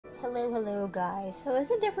Hello guys. So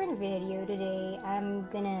it's a different video today. I'm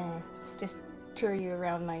gonna just tour you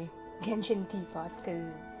around my Genshin teapot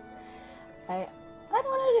because I don't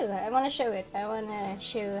want to do that. I want to show it. I want to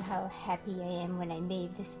show how happy I am when I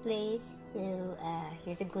made this place. So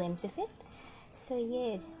here's a glimpse of it. So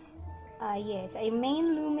yes, I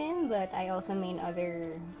main Lumen, but I also main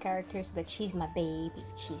other characters. But she's my baby.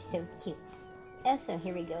 She's so cute. So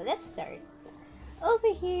here we go. Let's start.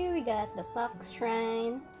 Over here we got the Fox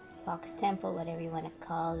Shrine. Fox Temple, whatever you want to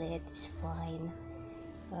call it, it's fine.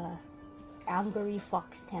 Angry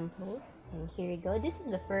Fox Temple. And here we go. This is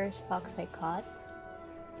the first fox I caught.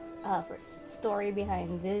 For story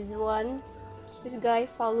behind this one. This guy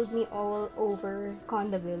followed me all over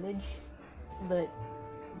Konda village, but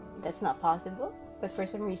that's not possible. But for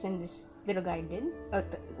some reason, this little guy did. Oh,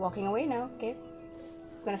 walking away now. Okay,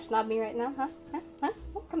 gonna snub me right now, huh?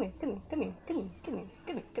 Oh, come here.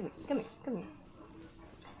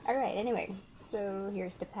 Alright, anyway, so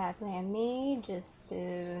here's the pathway I made, just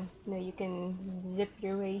to know you can zip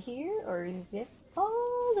your way here, or zip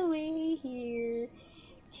all the way here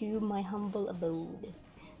to my humble abode.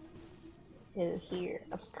 So here,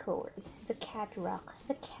 of course, the cat rock,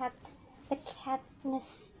 the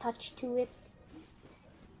catness touch to it.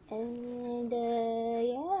 And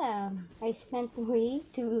yeah, I spent way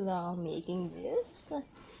too long making this,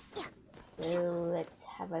 so let's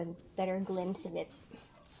have a better glimpse of it.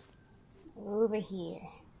 Over here,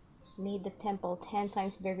 made the temple 10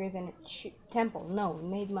 times bigger than it should.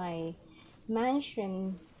 Made my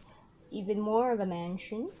mansion even more of a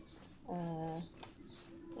mansion.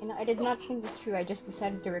 I did not think this through. I just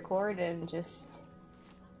decided to record and just,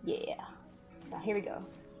 yeah. So here we go.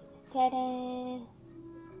 Ta-da!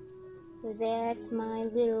 So this is my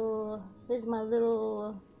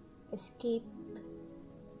little escape.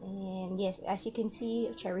 And yes, as you can see,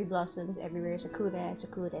 cherry blossoms everywhere. Sakura.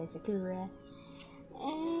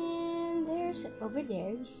 And there's over there,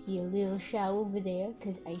 you see a little Xiao over there,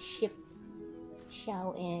 because I ship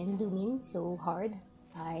Xiao and Lumin so hard.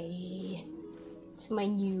 It's my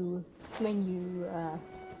new shippy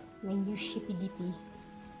dippy.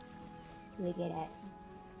 Look at that.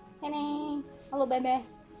 Hello, baby.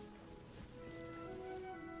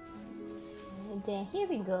 And then here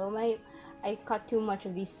we go. I caught too much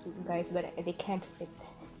of these guys, but they can't fit.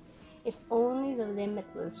 If only the limit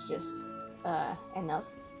was just enough.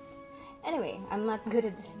 Anyway, I'm not good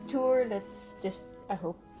at this tour. That's just, I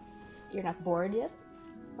hope you're not bored yet.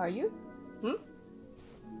 Are you?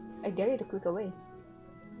 I dare you to click away.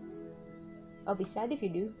 I'll be sad if you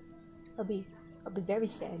do. I'll be very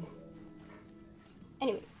sad.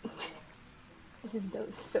 Anyway, this is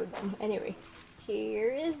so dumb. Anyway, here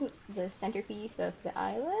is the centerpiece of the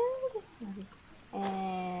island,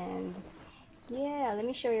 and yeah, let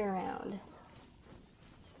me show you around.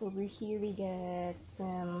 Over here we got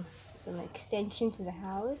some extension to the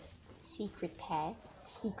house, secret path,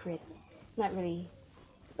 not really,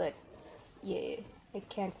 but yeah, I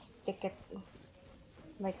can't stick it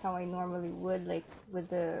like how I normally would, like with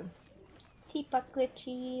the teapot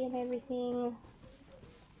glitchy and everything.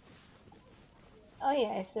 Oh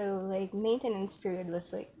yeah, so like maintenance period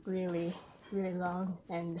was like really long,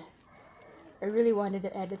 and I really wanted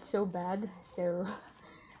to edit so bad, so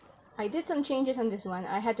I did some changes on this one.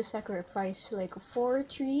 I had to sacrifice like 4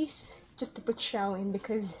 trees just to put Xiao in,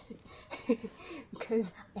 because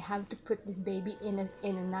because I have to put this baby in a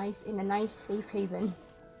nice safe haven.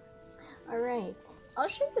 All right, I'll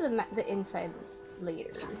show you the inside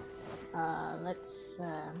later. Let's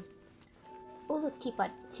oh look,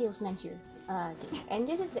 teapot salesman's here. Okay. And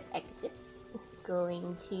this is the exit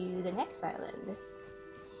going to the next island.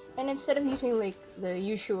 And instead of using like the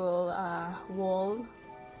usual wall,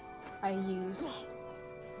 I used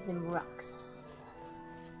them rocks.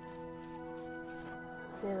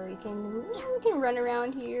 So you can run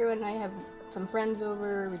around here. When I have some friends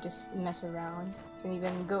over, we just mess around. You can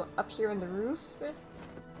even go up here on the roof. You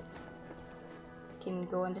can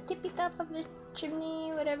go on the tippy top of the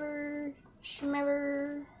chimney, whatever,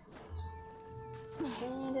 shmever.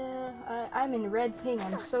 And I'm in red ping.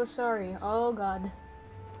 I'm so sorry. Oh god.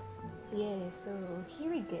 Yeah, so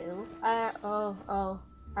here we go.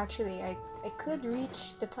 Actually, I could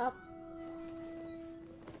reach the top.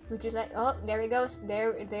 Would you like? Oh, there he goes.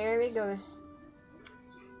 There he goes.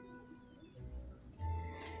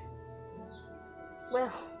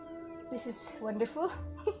 Well, this is wonderful.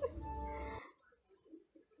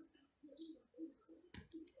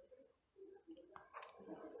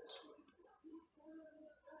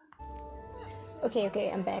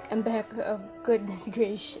 Okay, I'm back. Oh, goodness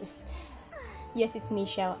gracious. Yes, it's me,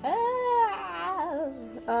 Xiao.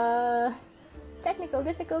 technical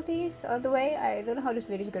difficulties on the way. I don't know how this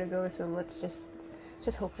video is gonna go, so let's just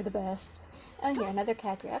hope for the best. And here, another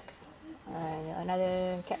cat rack.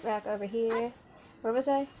 Another cat rack over here. Where was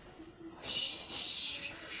I?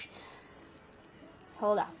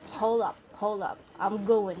 Hold up. I'm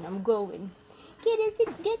going.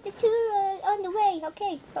 Get the tour on the way.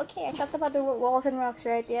 Okay. I talked about the walls and rocks,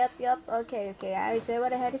 right? Yep. Okay. I said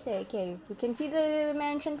what I had to say. Okay, we can see the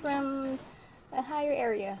mansion from a higher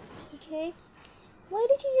area. Okay. Why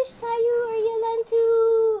did you use Sayu or Yalantu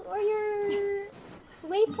or your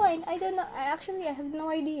waypoint? I don't know. I have no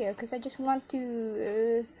idea because I just want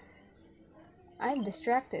to. I'm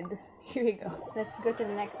distracted. Here we go. Let's go to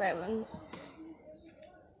the next island.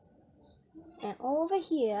 And over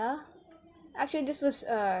here, actually this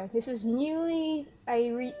was newly,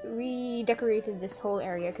 I redecorated this whole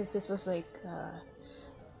area because this was like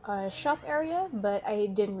a shop area, but I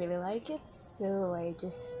didn't really like it, so I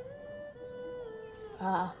just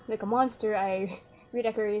like a monster, I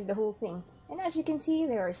redecorated the whole thing. And as you can see,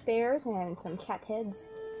 there are stairs and some cat heads.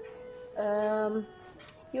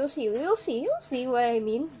 You'll see what I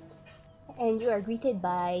mean. And you are greeted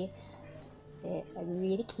by a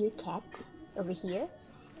really cute cat over here,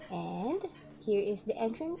 and here is the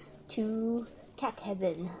entrance to cat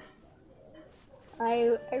heaven.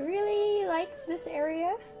 I really like this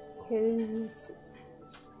area because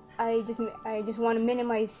I just want to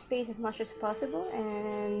minimize space as much as possible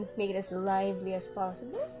and make it as lively as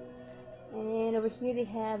possible. And over here they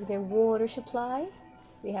have their water supply,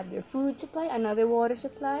 they have their food supply, another water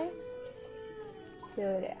supply.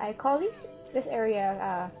 So I call this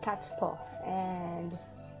area Cat's Paw, and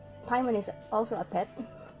Paimon is also a pet.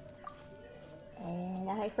 And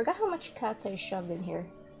I forgot how much cats I shoved in here.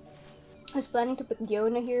 I was planning to put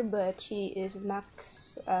Diona here, but she is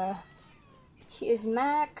max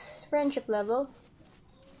friendship level.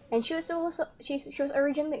 And she was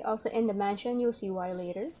originally also in the mansion. You'll see why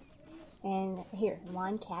later. And here,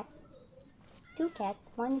 one cat, two cat,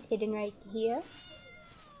 one is hidden right here.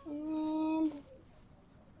 And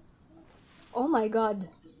oh my god,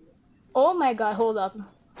 hold up.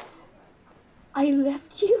 I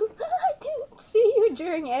left you. I didn't see you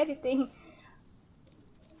during editing.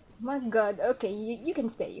 My god. Okay, you can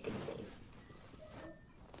stay.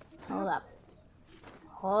 Hold up.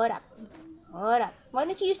 Why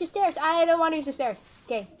don't you use the stairs? I don't want to use the stairs.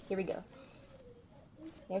 Okay, here we go.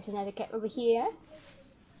 There's another cat over here.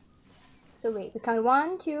 So wait, we count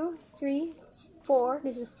 1, 2, 3, 4.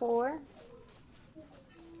 This is 4.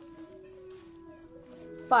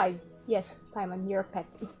 5. Yes, Paimon, you're a pet.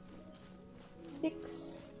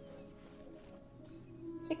 6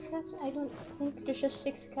 cats? I don't think there's just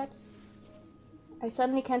 6 cats. I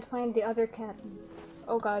suddenly can't find the other cat.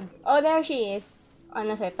 Oh god. Oh, there she is.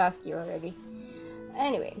 Unless I passed you already.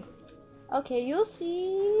 Anyway. Okay, you'll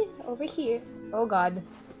see over here. Oh god.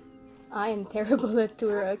 I am terrible at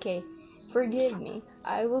tour. Okay. Forgive me.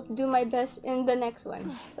 I will do my best in the next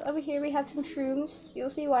one. So over here we have some shrooms. You'll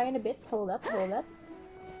see why in a bit. Hold up.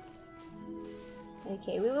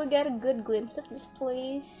 Okay, we will get a good glimpse of this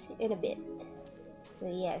place in a bit. So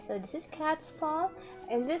yeah, so this is Cat's Paw,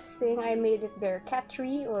 and this thing I made it their cat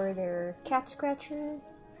tree or their cat scratcher.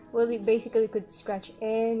 Well, it basically could scratch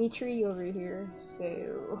any tree over here.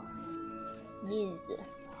 So yes,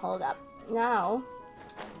 hold up. Now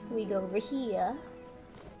we go over here,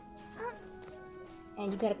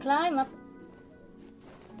 and you gotta climb up,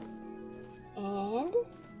 and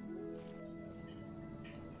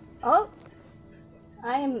oh,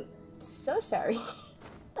 I am so sorry.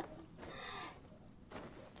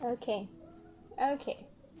 Okay.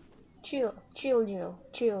 Chill.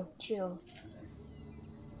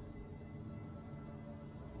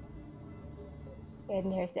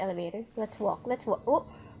 And there's the elevator. Let's walk. Oh,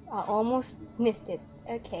 I almost missed it.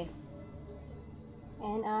 Okay.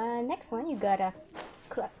 And next one you gotta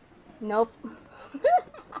nope.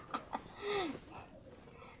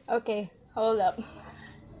 Okay, hold up.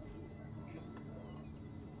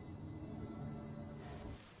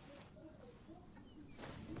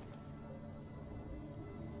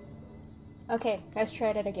 Okay, let's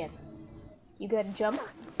try that again. You gotta jump.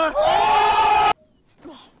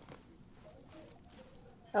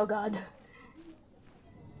 Oh god.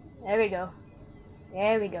 There we go.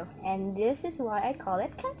 And this is why I call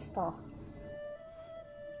it Cat's Paw.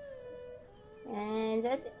 And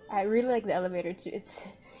I really like the elevator too. It's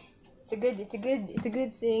a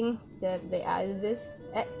good thing that they added this.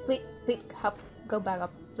 Please, hop, go back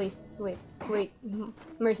up, please. Wait,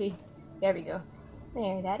 mercy. There we go.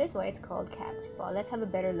 There, that is why it's called Cat's Paw. Let's have a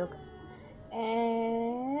better look.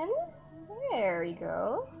 And there we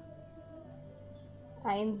go.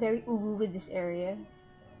 I am very uwu with this area.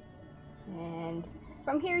 And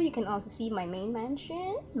from here you can also see my main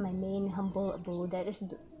mansion, my main humble abode.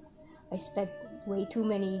 I spent way too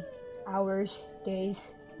many hours,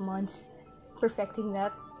 days, months perfecting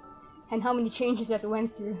that, and how many changes that we went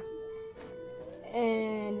through.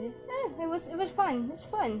 And it was fun. It was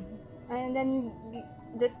fun. And then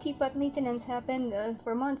the teapot maintenance happened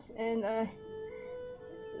for months, and it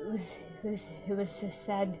was a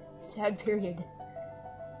sad period.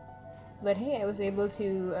 But hey, I was able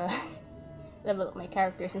to level up my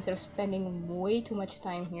characters instead of spending way too much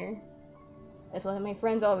time here. That's what my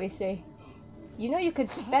friends always say. You know, you could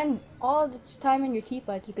spend all this time in your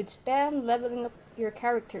teapot. You could spend leveling up your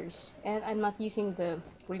characters. And I'm not using the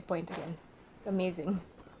repoint again. Amazing.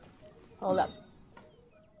 Hold up.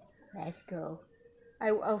 Let's go.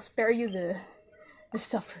 I'll spare you the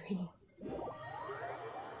suffering.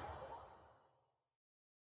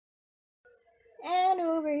 And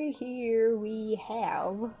over here we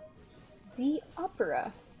have the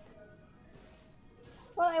opera.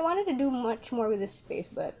 Well, I wanted to do much more with this space,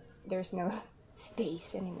 but there's no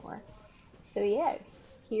space anymore. So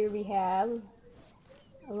yes, here we have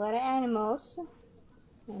a lot of animals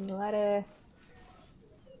and a lot of...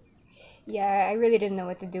 Yeah, I really didn't know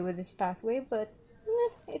what to do with this pathway, but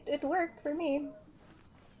it worked for me.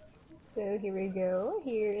 So here we go.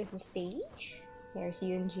 Here is the stage. There's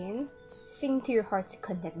Yunjin. Sing to your heart's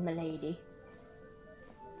content, milady.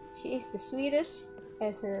 She is the sweetest,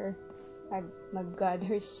 and her... my god,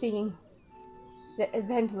 her singing. The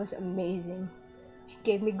event was amazing. She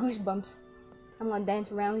gave me goosebumps. I'm gonna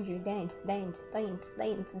dance around you. Dance, dance, dance,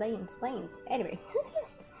 dance, dance, dance. Anyway.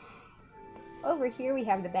 Over here we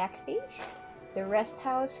have the backstage. The rest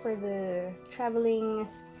house for the traveling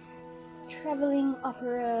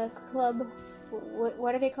opera club.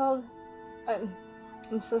 What are they called?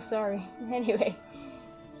 I'm so sorry. Anyway.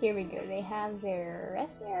 Here we go. They have their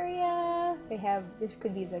rest area. They have, this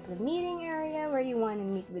could be like the meeting area where you want to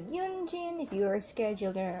meet with Yunjin if you are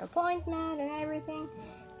scheduled an appointment and everything.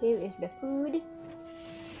 Here is the food.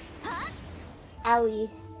 Owie.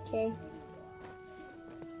 Okay.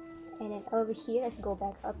 And then over here, let's go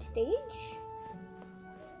back upstage.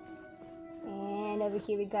 And over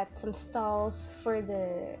here we got some stalls for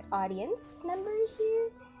the audience members here.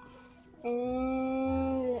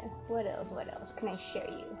 And what else can I show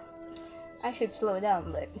you? I should slow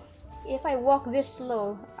down, but if I walk this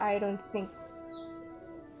slow, I don't think...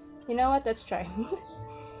 You know what? Let's try.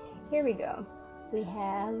 Here we go. We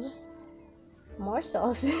have more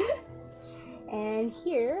stalls. And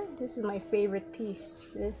here, this is my favorite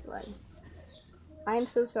piece, this one. I'm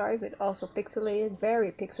so sorry, but also pixelated,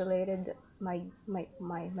 very pixelated.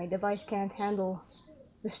 My device can't handle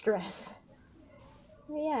the stress.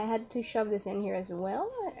 Yeah, I had to shove this in here as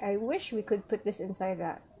well. I wish we could put this inside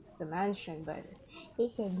the mansion, but they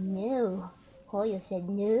said no. Hoyo said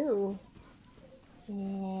no.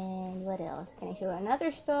 And what else? Can I show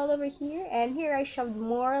another stall over here? And here I shoved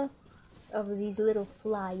more of these little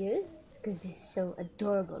flyers because they're so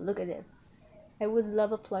adorable. Look at them. I would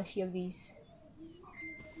love a plushie of these.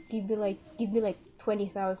 Give me like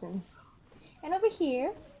 20,000. And over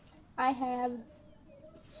here, I have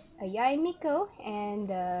a Yaimiko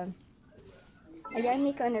and a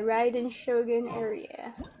Raiden Shogun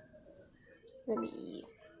area. Let me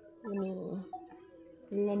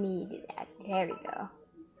do that. There we go.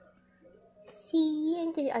 See,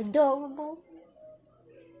 ain't it adorable?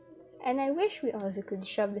 And I wish we also could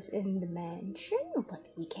shove this in the mansion, but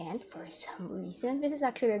we can't for some reason. This is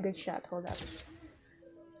actually a good shot. Hold up.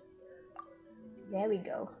 There we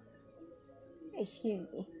go. Excuse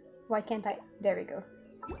me. Why can't I? There we go.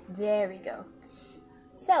 There we go.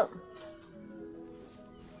 So,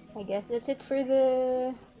 I guess that's it for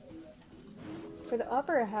the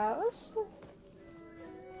opera house.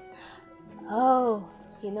 Oh,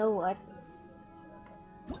 you know what?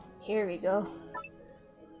 Here we go.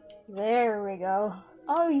 There we go.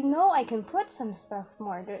 Oh, you know, I can put some stuff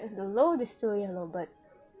more. The load is still yellow, but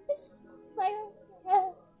this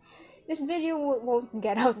video won't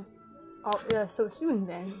get out so soon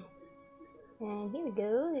then. And here we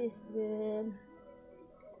go, is the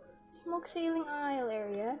smoke sailing aisle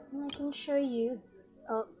area. And I can show you.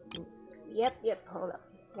 Oh, yep, hold up.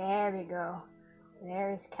 There we go.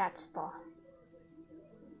 There's Cat's Paw.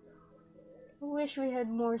 I wish we had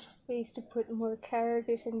more space to put more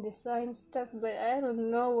characters and design stuff, but I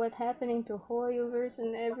don't know what's happening to Hoyoverse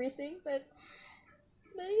and everything, but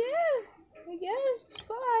yeah, I guess it's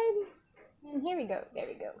fine. And here we go, there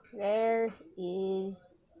we go. There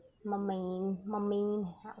is my main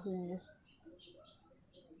house.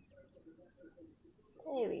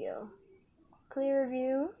 There we go. clear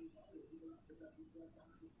view.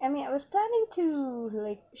 I mean, I was planning to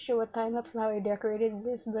like show a time lapse of how I decorated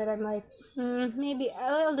this, but I'm like, maybe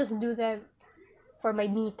I'll just do that for my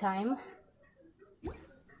me time.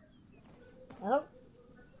 Oh,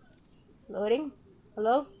 loading.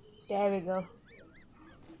 Hello? There we go.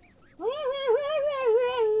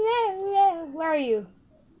 Where are you?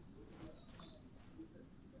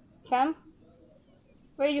 Cam?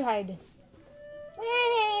 Where did you hide?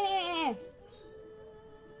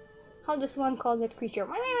 How does one call that creature?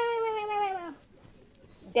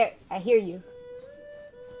 There, I hear you.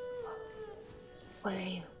 Where are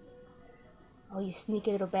you? Oh, you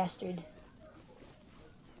sneaky little bastard.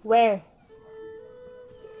 Where?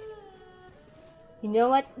 You know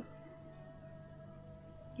what?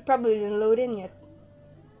 You probably didn't load in yet.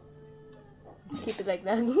 Let's keep it like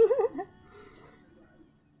that.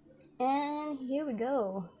 And here we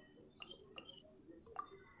go.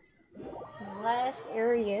 The last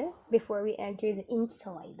area before we enter the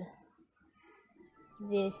inside.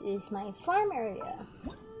 This is my farm area.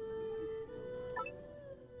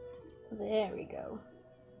 There we go.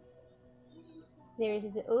 There's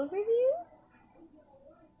the overview.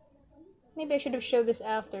 Maybe I should have showed this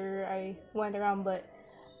after I went around, but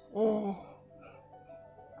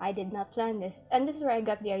I did not plan this. And this is where I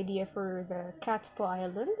got the idea for the Cat's Paw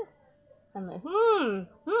Island. I'm like,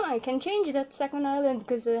 I can change that second island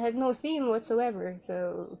because it had no theme whatsoever.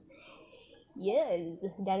 So, yes,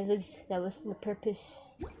 that was the purpose.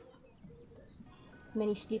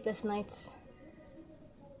 Many sleepless nights.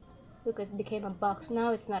 Look, it became a box.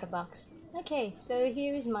 Now it's not a box. Okay, so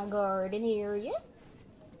here's my garden area.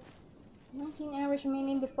 19 hours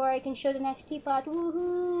remaining before I can show the next teapot.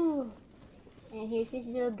 Woohoo! And here's this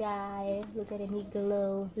little guy. Look at him, he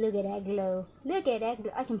glow. Look at that glow. Look at that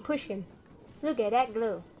glow. I can push him. Look at that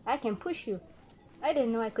glow. I can push you. I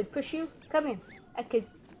didn't know I could push you. Come here. I could.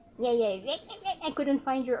 Yeah. I couldn't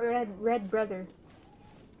find your red brother.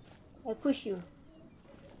 I push you.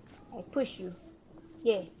 I push you.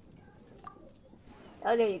 Yeah.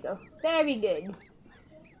 Oh, there you go. Very good.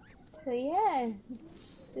 So yeah,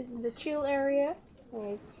 this is the chill area. And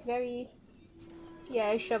it's very. Yeah,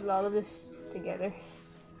 I shoved all of this together.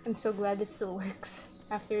 I'm so glad it still works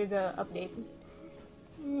after the update.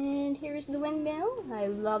 And here's the windmill. I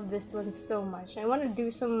love this one so much. I want to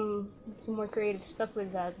do some more creative stuff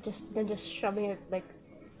with that, than just shoving it like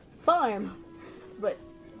farm. But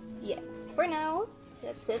yeah, for now,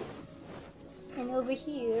 that's it. And over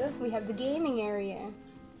here we have the gaming area.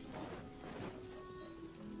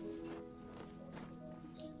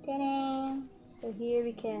 Ta-da! So here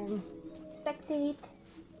we can spectate.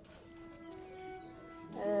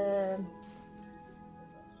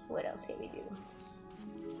 What else can we do?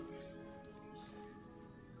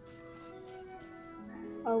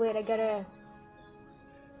 Oh wait, I gotta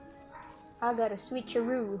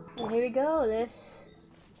switcheroo. And here we go.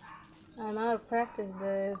 I'm out of practice,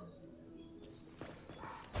 but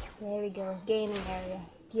there we go. Gaming area.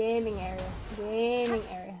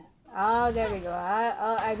 Oh, there we go.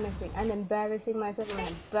 I'm embarrassing myself. I'm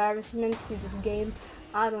an embarrassment to this game.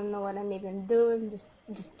 I don't know what I'm even doing.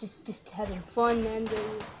 Just having fun, man.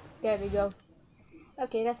 There we go.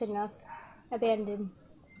 Okay, that's enough. Abandon.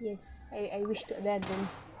 Yes, I wish to abandon.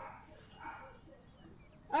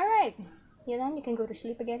 Alright. Then you can go to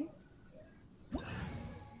sleep again.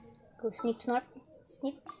 Go sneak, snarp.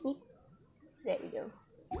 Sneak. There we go.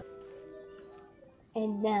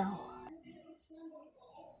 And now.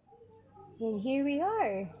 And here we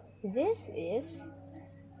are. This is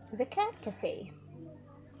the cat cafe.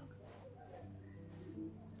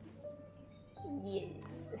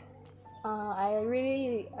 Yes. I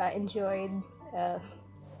really enjoyed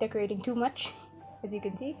decorating too much, as you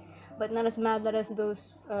can see, but not as mad as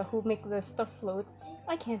those who make the stuff float.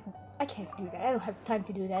 I can't do that. I don't have time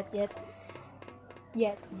to do that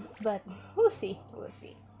yet, but we'll see.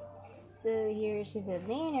 So here's the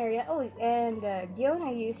main area. Oh, and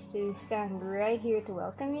Diona used to stand right here to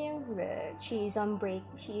welcome you, but she's on break.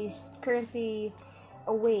 She's currently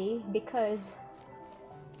away because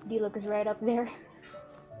D-Look is right up there.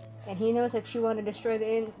 And he knows that she want to destroy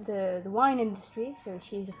the wine industry, so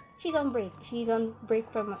she's on break. She's on break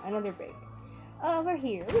from another break. Over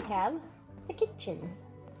here we have the kitchen.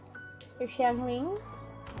 There's Shangling.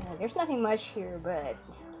 There's nothing much here, but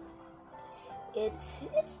it's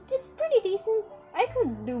pretty decent. I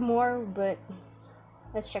could do more, but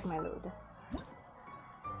let's check my load.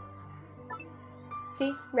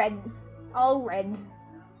 See, red, all red.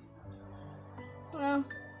 Well.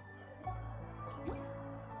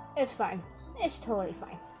 It's fine. It's totally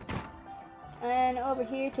fine. And over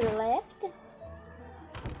here to the left,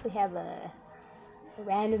 we have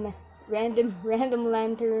Random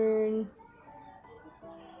lantern.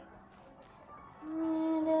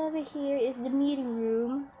 And over here is the meeting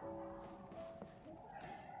room.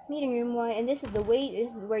 Why? And this is the wait.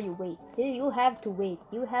 This is where you wait. You have to wait.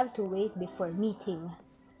 You have to wait before meeting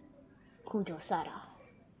Kujo-sara.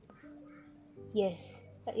 Yes,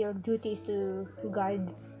 your duty is to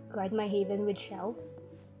guard my haven with Shao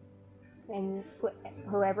and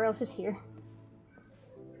whoever else is here.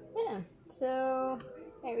 Yeah. So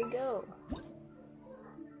there we go.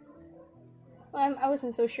 Well, I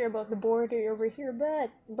wasn't so sure about the border over here,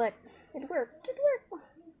 but it worked. It worked.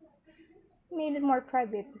 Made it more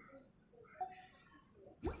private.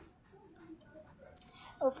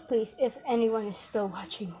 Oh, please, if anyone is still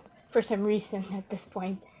watching for some reason at this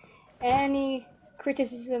point, any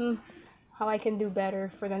criticism how I can do better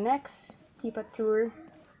for the next teapot tour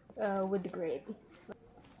would be great.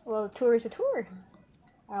 Well, tour is a tour.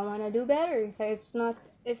 I want to do better. If it's not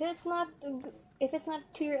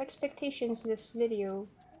to your expectations this video,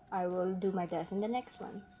 I will do my best in the next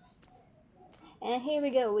one. And here we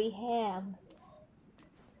go. We have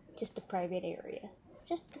just a private area.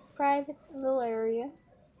 Just a private little area.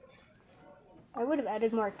 I would have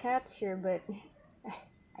added more cats here, but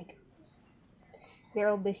they're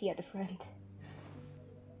all busy at the front.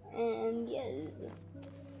 And yes,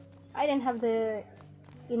 I didn't have the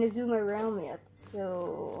Inazuma realm yet,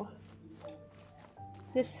 so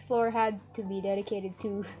this floor had to be dedicated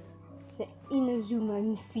to the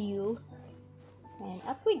Inazuman feel. And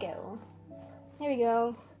up we go. There we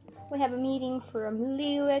go. We have a meeting from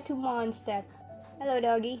Liyue to Mondstadt. Hello,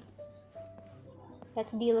 doggy.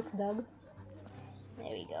 That's Deluxe dog.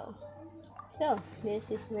 There we go. So, this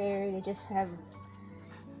is where they just have...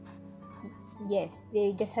 Yes,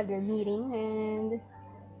 they just have their meeting and...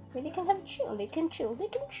 where they can have chill. They can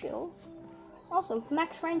chill. Also,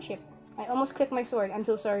 max friendship. I almost clicked my sword. I'm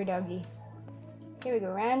so sorry, doggy. Here we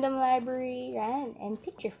go. Random library, and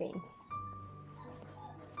picture frames.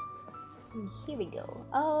 And here we go.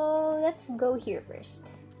 Oh, let's go here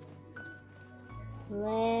first.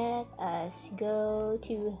 Let us go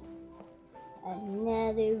to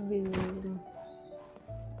another room.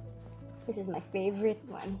 This is my favorite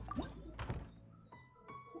one.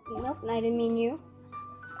 Nope, I didn't mean you.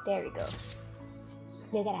 There we go.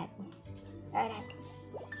 Look at that. Look at that.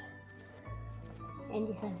 And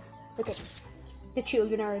this one. Look at this. The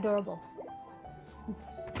children are adorable.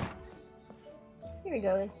 Here we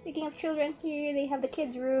go. And speaking of children, here they have the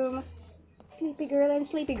kids' room. Sleepy girl and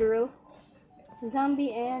sleepy girl.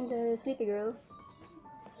 Zombie and sleepy girl.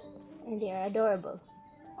 And they are adorable.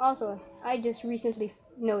 Also, I just recently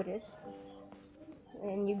noticed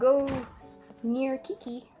when you go near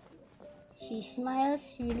Kiki, she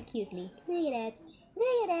smiles really cutely. Look at that.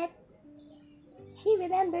 Look at that. She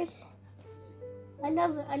remembers. I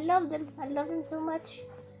love them. I love them so much.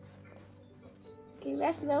 Okay,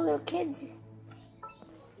 rest well, little kids.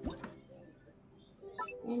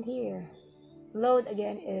 And here, load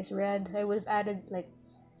again is red. I would have added like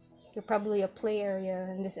probably a play area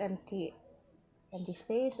in this empty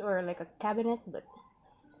space or like a cabinet, but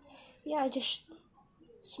yeah, I just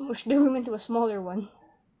smooshed the room into a smaller one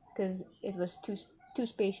because it was too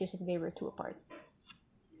spacious if they were too apart.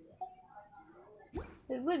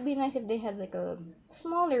 It would be nice if they had like a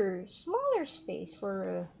smaller space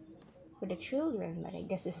for the children, but I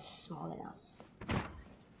guess this is small enough.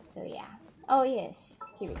 So yeah. Oh yes,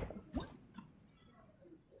 here we go.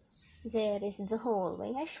 There is the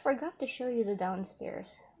hallway. I forgot to show you the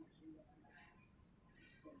downstairs.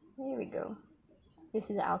 There we go. This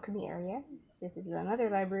is the alchemy area. This is another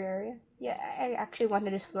library area. Yeah, I actually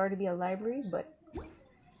wanted this floor to be a library, but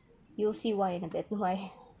you'll see why in a bit.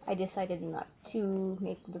 Why I decided not to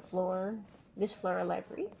make this floor a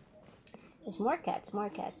library. There's more cats.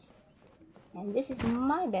 And this is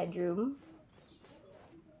my bedroom.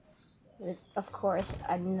 With, of course,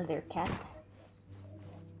 another cat.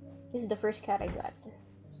 This is the first cat I got.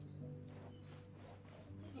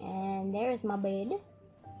 And there's my bed.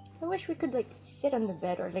 I wish we could like sit on the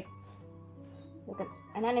bed or like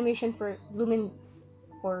an animation for Lumen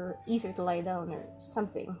or Ether to lie down or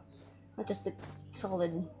something. Not just a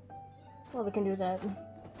solid. Well, we can do that.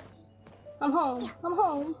 I'm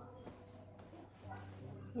home.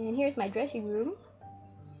 And here's my dressing room.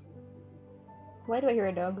 Why do I hear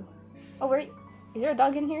a dog? Oh, wait. Is there a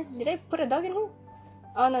dog in here? Did I put a dog in here?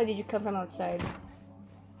 Oh no, did you come from outside?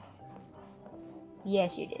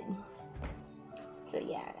 Yes, you did. So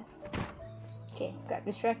yeah. Okay, got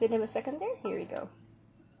distracted in a second there. Here we go.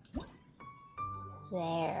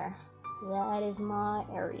 There. That is my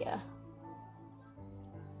area.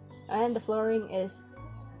 And the flooring is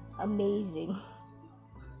amazing.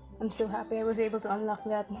 I'm so happy I was able to unlock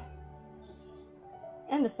that.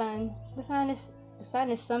 And the fan. The fan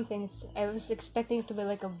is something. I was expecting it to be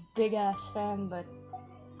like a big ass fan, but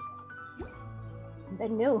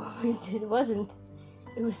no, it wasn't.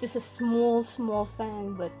 It was just a small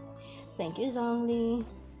fan. But thank you, Zhongli.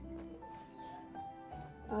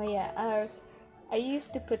 Oh yeah, I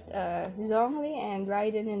used to put Zhongli and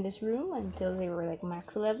Raiden in this room until they were like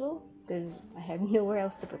max level, because I had nowhere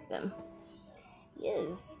else to put them.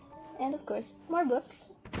 Yes, and of course, more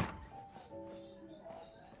books.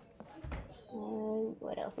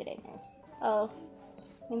 What else did I miss? Oh,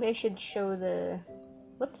 maybe I should show the...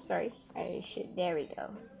 Whoops, sorry. I should... There we go.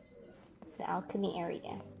 The alchemy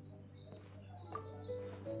area.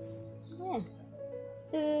 Yeah.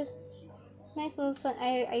 So, nice little sun.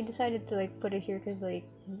 I decided to like put it here because like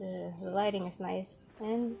the lighting is nice.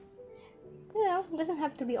 And, you know, it doesn't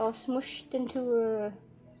have to be all smushed into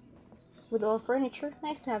with all furniture.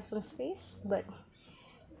 Nice to have some space, but...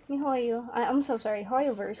 Mihoyo, I'm so sorry.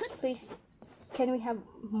 Hoyoverse, please... Can we have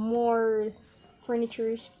more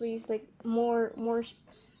furnitures, please? Like more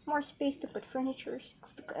space to put furnitures.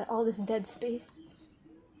 Look at all this dead space.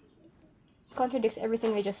 Contradicts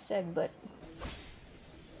everything I just said, but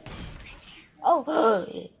oh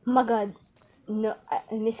my god, no, I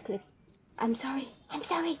misclicked. I'm sorry.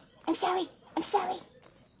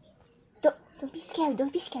 Don't be scared.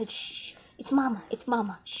 Don't be scared. Shh. It's mama.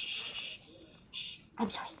 Shh. I'm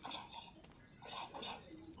sorry.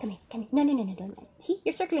 Come here. No, don't. See?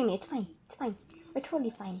 You're circling me. It's fine. We're totally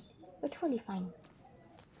fine.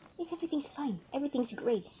 Yes, everything's fine. Everything's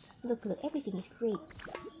great. Look, everything is great.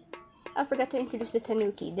 I forgot to introduce the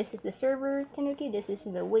Tanuki. This is the server Tanuki. This is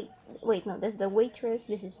the wait, no, that's the waitress.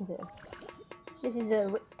 This is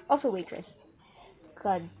the also waitress.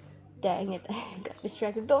 God dang it. I got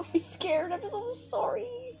distracted. Don't be scared. I'm so sorry.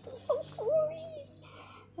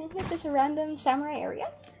 And here's just a random samurai area.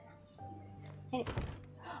 And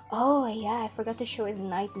oh yeah, I forgot to show it in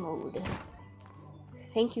night mode.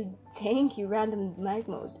 Thank you, random night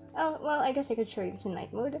mode. Oh, well, I guess I could show you this in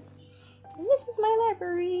night mode. And this is my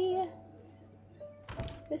library.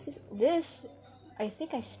 I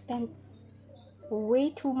think I spent way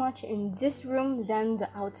too much in this room than the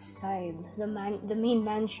outside, the main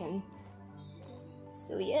mansion.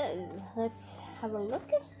 So yes, let's have a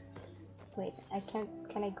look. Wait,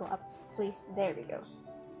 can I go up, please? There we go.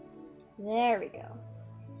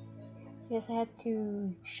 Yes, I had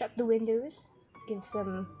to shut the windows, give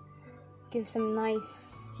some nice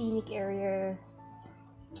scenic area,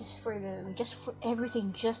 just for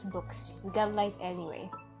everything, just books. We got light anyway.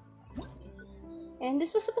 And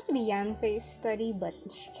this was supposed to be Yanfei's study, but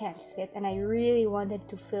she can't fit, and I really wanted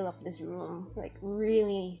to fill up this room, like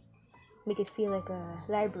really make it feel like a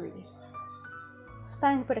library. I was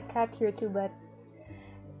planning to put a cat here too, but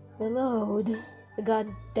the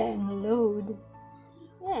goddamn load.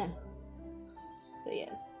 Yeah. So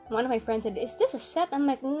yes, one of my friends said, "Is this a set?" I'm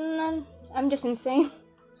like, "None. I'm just insane."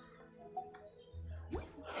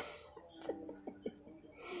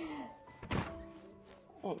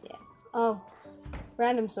 And yeah. Oh,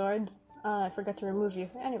 random sword. I forgot to remove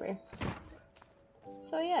you. Anyway.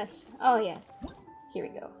 So yes. Oh yes. Here we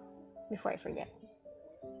go. Before I forget.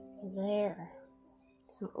 There.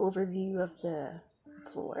 Some overview of the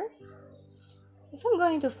floor. If I'm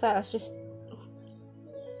going too fast, just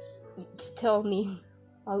tell me.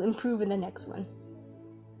 I'll improve in the next one.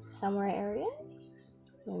 Samurai area.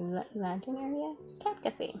 Lantern area. Cat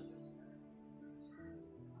cafe.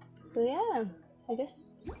 So yeah. I guess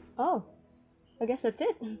that's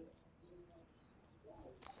it.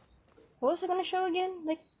 What was I gonna show again?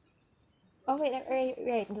 Like, oh wait,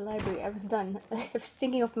 right, the library. I was done. I was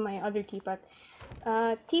thinking of my other teapot.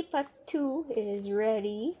 Teapot 2 is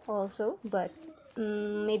ready also, but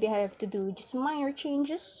maybe I have to do just minor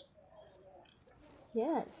changes.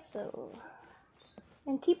 Yes, so...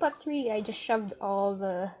 And Teapot 3, I just shoved all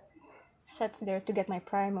the sets there to get my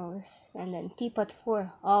primos. And then Teapot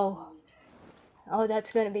 4, oh,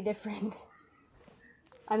 that's gonna be different.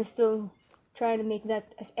 I'm still trying to make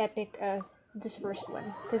that as epic as this first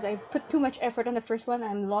one, because I put too much effort on the first one.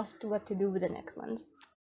 I'm lost to what to do with the next ones.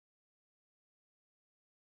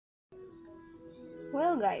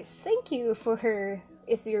 Well guys, thank you for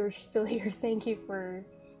if you're still here, thank you for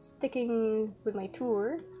sticking with my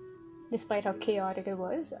tour, despite how chaotic it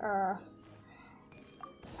was.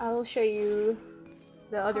 I'll show you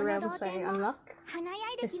the other realms I unlock,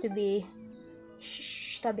 just to be...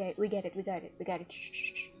 Shh, Tabi, we get it.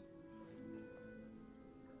 Shh.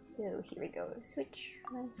 So here we go. Switch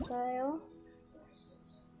style.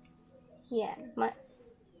 Yeah,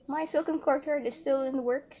 my Silken Courtyard is still in the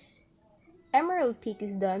works. Emerald Peak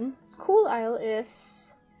is done. Cool Isle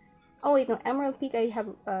is... Oh wait, no, Emerald Peak I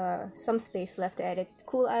have some space left to edit.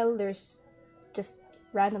 Cool Isle, there's just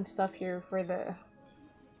random stuff here for the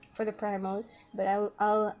primos, but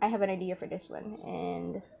I have an idea for this one.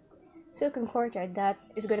 And Silken Courtyard, that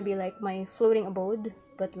is gonna be like my floating abode,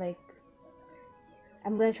 but like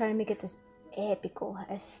I'm gonna try to make it as epico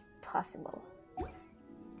as possible.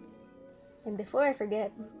 And before I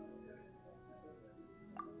forget,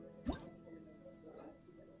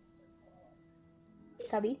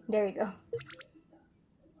 Tubby, there we go.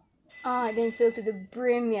 Ah, I didn't fill to the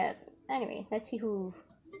brim yet. Anyway, let's see who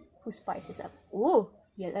spices up. Ooh,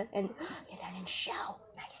 Yelan and Xiao.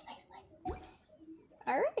 Nice, nice, nice.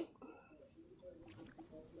 Alright.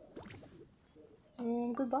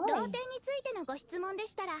 And goodbye.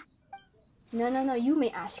 No, you may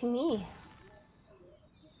ask me.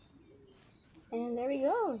 And there we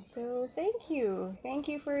go. So thank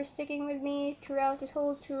you for sticking with me throughout this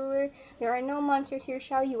whole tour. There are no monsters here,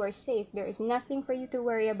 Xiao. You are safe. There is nothing for you to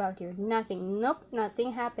worry about here. Nothing. Nope,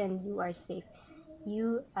 nothing happened. You are safe.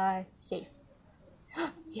 You are safe.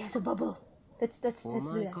 He has a bubble. Let's do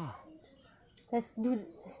that. Let's do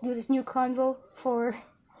this new convo for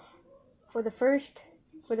the first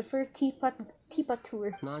teapot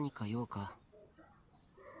tour.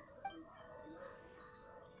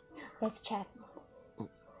 Let's chat.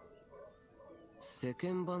 I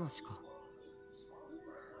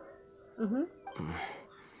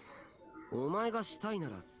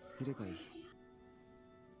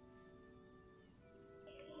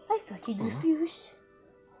thought you'd refuse.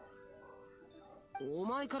 お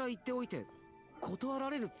前から言っておいて断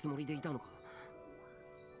られるつもりでいたのか。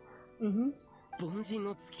凡人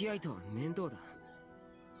の付き合いとは面倒だ。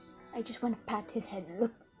I just want to pat his head.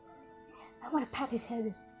 Look, I want to pat his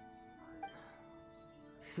head.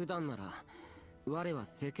 普段なら我は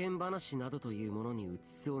世間話などというものにう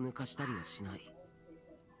つつを抜かしたりはしない。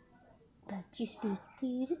But you speak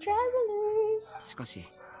to the travelers. しかし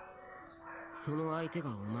その相手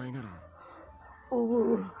がお前なら。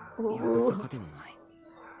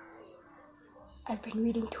 I've been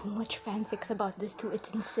reading too much fanfics about this too.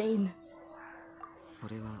 It's insane.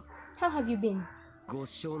 How have you been? ご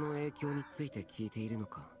師匠の影響について聞いているの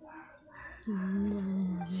か。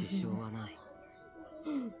支障はない。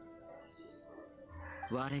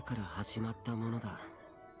我から始まったものだ。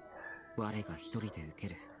我が一人で受け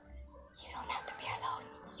る。You don't have to be alone.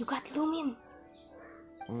 You got Lumin.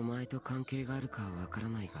 お前と関係があるかはわから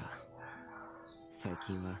ないが、最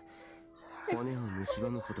近は骨を蝕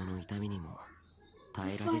むほどの痛みにも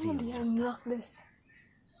耐えられるようになった。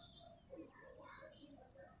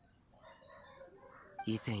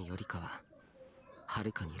以前よりかはは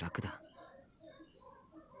るかに楽だ。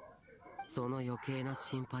その余計な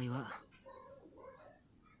心配は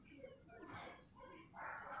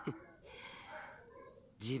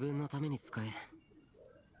自分のために使え。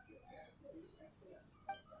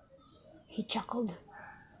He chuckled.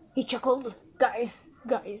 He chuckled. Guys.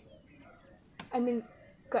 I mean,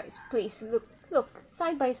 guys, please look,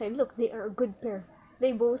 side by side. Look, they are a good pair.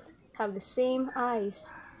 They both have the same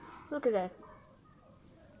eyes. Look at that.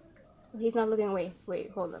 He's not looking away.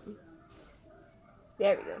 Wait, hold on.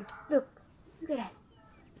 There we go. Look at that.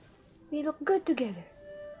 They look good together.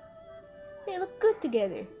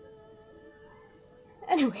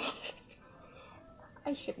 Anyway,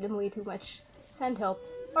 I ship them way too much. Send help.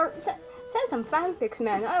 Or send some fanfics,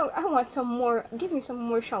 man. I want some more. Give me some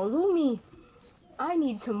more Xiaolumi. I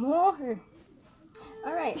need some more.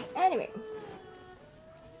 Alright, anyway.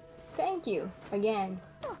 Thank you again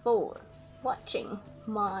for watching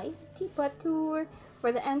my teapot tour.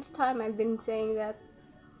 For the nth time, I've been saying that.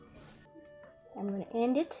 I'm gonna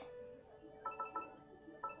end it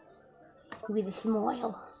with a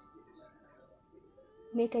smile.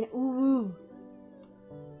 Make an ooh.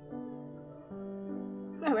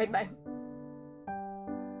 Alright, bye.